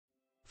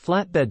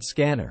Flatbed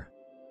scanner.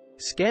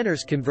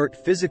 Scanners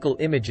convert physical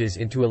images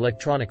into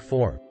electronic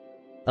form,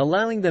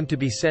 allowing them to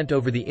be sent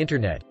over the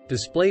internet,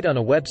 displayed on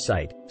a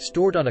website,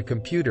 stored on a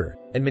computer,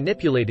 and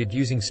manipulated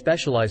using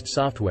specialized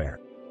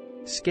software.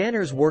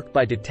 Scanners work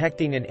by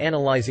detecting and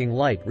analyzing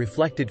light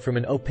reflected from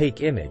an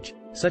opaque image,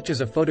 such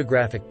as a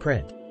photographic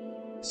print.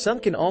 Some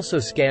can also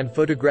scan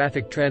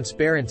photographic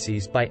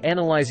transparencies by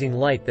analyzing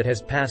light that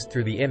has passed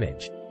through the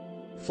image.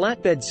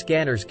 Flatbed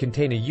scanners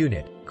contain a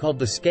unit, called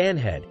the scan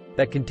head,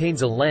 that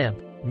contains a lamp,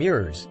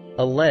 mirrors,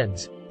 a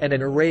lens, and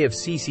an array of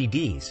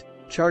CCDs,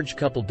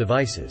 charge-coupled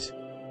devices.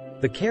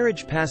 The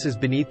carriage passes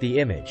beneath the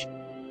image.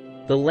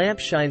 The lamp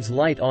shines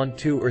light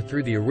onto or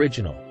through the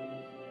original.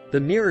 The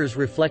mirrors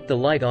reflect the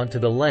light onto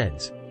the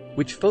lens,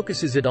 which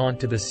focuses it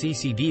onto the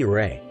CCD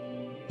array.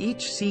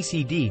 Each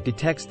CCD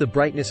detects the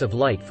brightness of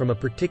light from a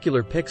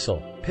particular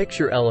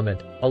picture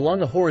element,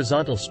 along a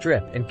horizontal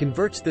strip and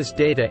converts this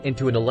data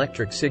into an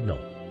electric signal.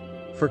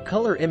 For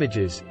color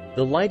images,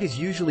 the light is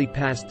usually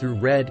passed through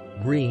red,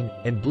 green,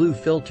 and blue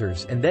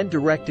filters and then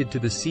directed to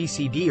the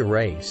CCD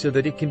array so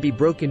that it can be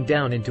broken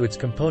down into its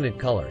component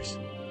colors.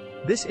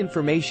 This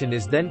information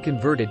is then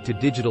converted to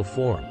digital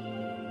form.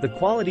 The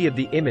quality of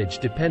the image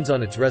depends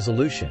on its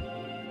resolution,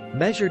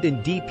 measured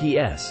in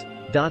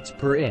DPS, dots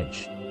per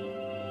inch.